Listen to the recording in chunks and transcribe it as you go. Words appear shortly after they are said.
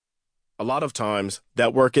A lot of times,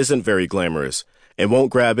 that work isn't very glamorous and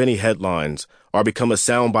won't grab any headlines or become a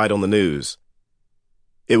soundbite on the news.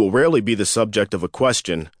 It will rarely be the subject of a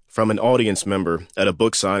question from an audience member at a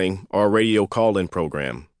book signing or a radio call-in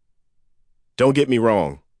program. Don't get me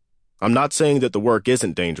wrong. I'm not saying that the work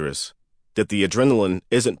isn't dangerous, that the adrenaline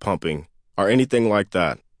isn't pumping, or anything like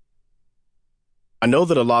that. I know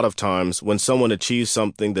that a lot of times when someone achieves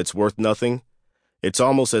something that's worth nothing, it's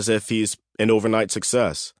almost as if he's an overnight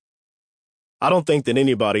success. I don't think that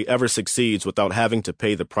anybody ever succeeds without having to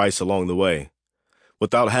pay the price along the way,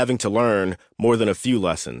 without having to learn more than a few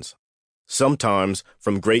lessons, sometimes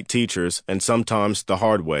from great teachers and sometimes the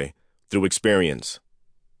hard way, through experience.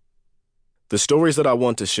 The stories that I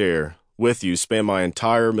want to share with you span my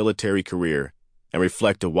entire military career and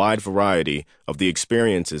reflect a wide variety of the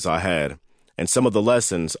experiences I had and some of the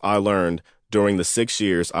lessons I learned during the 6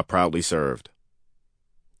 years I proudly served.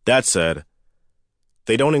 That said,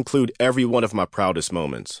 they don't include every one of my proudest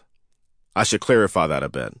moments. I should clarify that a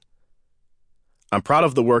bit. I'm proud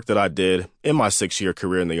of the work that I did in my 6-year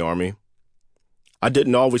career in the Army. I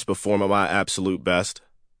didn't always perform at my absolute best,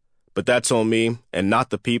 but that's on me and not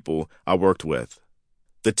the people I worked with.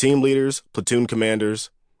 The team leaders, platoon commanders,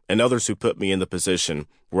 and others who put me in the position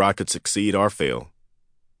where I could succeed or fail.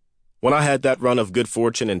 When I had that run of good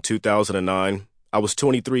fortune in 2009, I was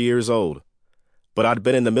 23 years old, but I'd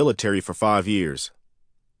been in the military for 5 years.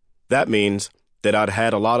 That means that I'd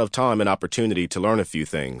had a lot of time and opportunity to learn a few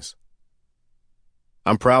things.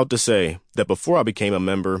 I'm proud to say that before I became a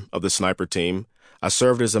member of the sniper team, I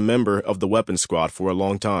served as a member of the weapons squad for a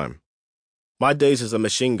long time. My days as a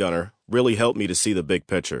machine gunner really helped me to see the big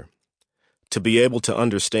picture, to be able to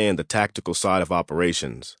understand the tactical side of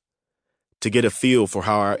operations, to get a feel for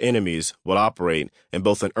how our enemies would operate in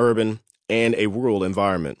both an urban and a rural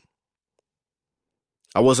environment.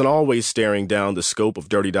 I wasn't always staring down the scope of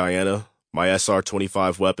Dirty Diana, my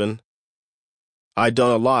SR-25 weapon. I'd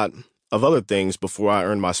done a lot of other things before I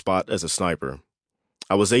earned my spot as a sniper.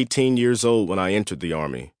 I was 18 years old when I entered the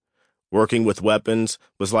Army. Working with weapons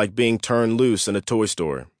was like being turned loose in a toy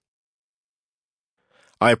store.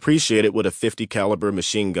 I appreciated what a .50 caliber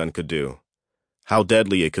machine gun could do, how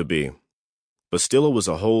deadly it could be. But still it was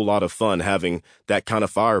a whole lot of fun having that kind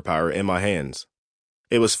of firepower in my hands.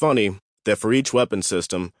 It was funny that for each weapon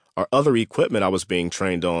system or other equipment I was being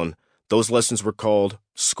trained on, those lessons were called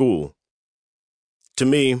school. To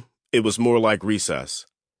me, it was more like recess.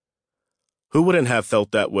 Who wouldn't have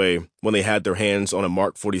felt that way when they had their hands on a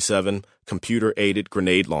Mark 47 computer-aided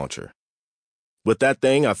grenade launcher? With that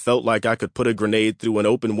thing, I felt like I could put a grenade through an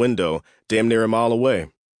open window damn near a mile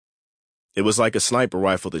away. It was like a sniper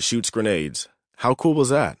rifle that shoots grenades. How cool was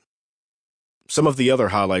that? Some of the other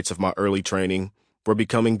highlights of my early training were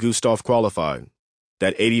becoming Gustav qualified.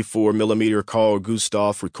 That 84mm Carl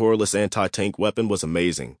Gustav recoilless anti-tank weapon was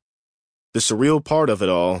amazing. The surreal part of it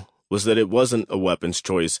all was that it wasn't a weapons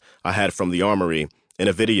choice I had from the armory in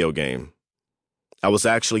a video game. I was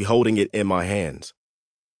actually holding it in my hands.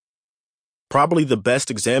 Probably the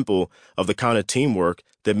best example of the kind of teamwork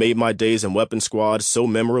that made my days in weapons squad so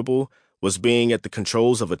memorable was being at the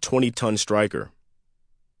controls of a 20-ton Striker.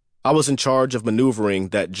 I was in charge of maneuvering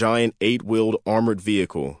that giant 8-wheeled armored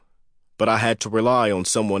vehicle, but I had to rely on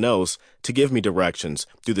someone else to give me directions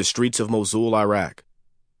through the streets of Mosul, Iraq.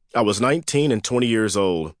 I was 19 and 20 years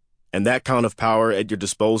old, and that kind of power at your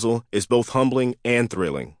disposal is both humbling and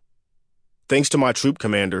thrilling. Thanks to my troop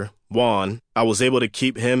commander, Juan, I was able to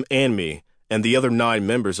keep him and me and the other 9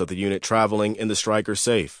 members of the unit traveling in the Striker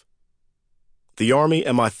safe. The Army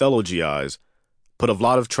and my fellow GIs put a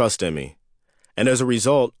lot of trust in me, and as a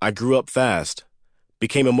result, I grew up fast,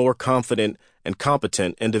 became a more confident and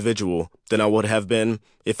competent individual than I would have been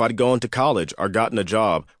if I'd gone to college or gotten a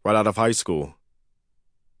job right out of high school.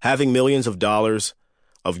 Having millions of dollars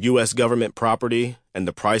of U.S. government property and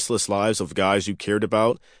the priceless lives of guys you cared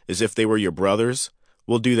about as if they were your brothers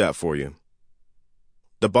will do that for you.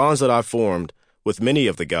 The bonds that I formed with many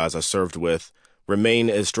of the guys I served with remain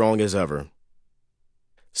as strong as ever.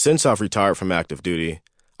 Since I've retired from active duty,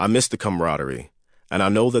 I miss the camaraderie, and I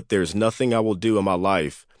know that there's nothing I will do in my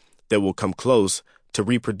life that will come close to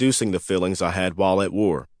reproducing the feelings I had while at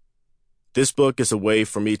war. This book is a way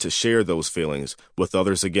for me to share those feelings with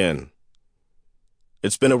others again.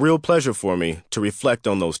 It's been a real pleasure for me to reflect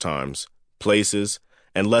on those times, places,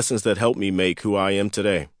 and lessons that helped me make who I am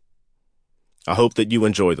today. I hope that you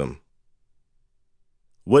enjoy them.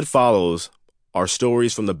 What follows are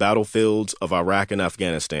stories from the battlefields of Iraq and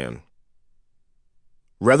Afghanistan.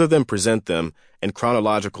 Rather than present them in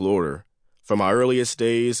chronological order, from my earliest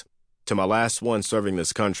days to my last one serving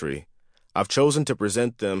this country, I've chosen to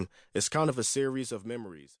present them as kind of a series of memories.